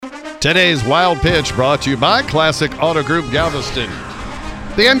Today's Wild Pitch brought to you by Classic Auto Group Galveston.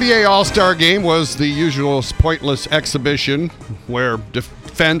 The NBA All-Star Game was the usual pointless exhibition where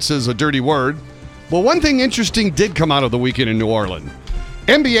defense is a dirty word. Well, one thing interesting did come out of the weekend in New Orleans.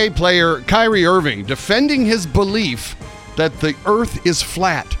 NBA player Kyrie Irving defending his belief that the Earth is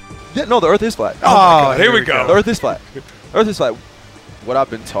flat. Yeah, no, the Earth is flat. Oh, here we go. The Earth is flat. Earth is flat. What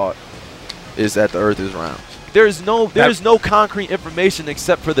I've been taught is that the Earth is round. There's no concrete information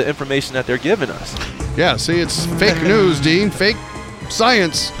except for the information that they're giving us. Yeah, see, it's fake news, Dean. Fake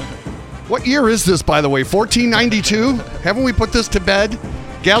science. What year is this, by the way? 1492? Haven't we put this to bed?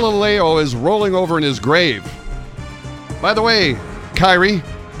 Galileo is rolling over in his grave. By the way, Kyrie,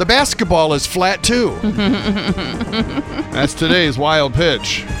 the basketball is flat too. That's today's Wild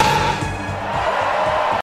Pitch.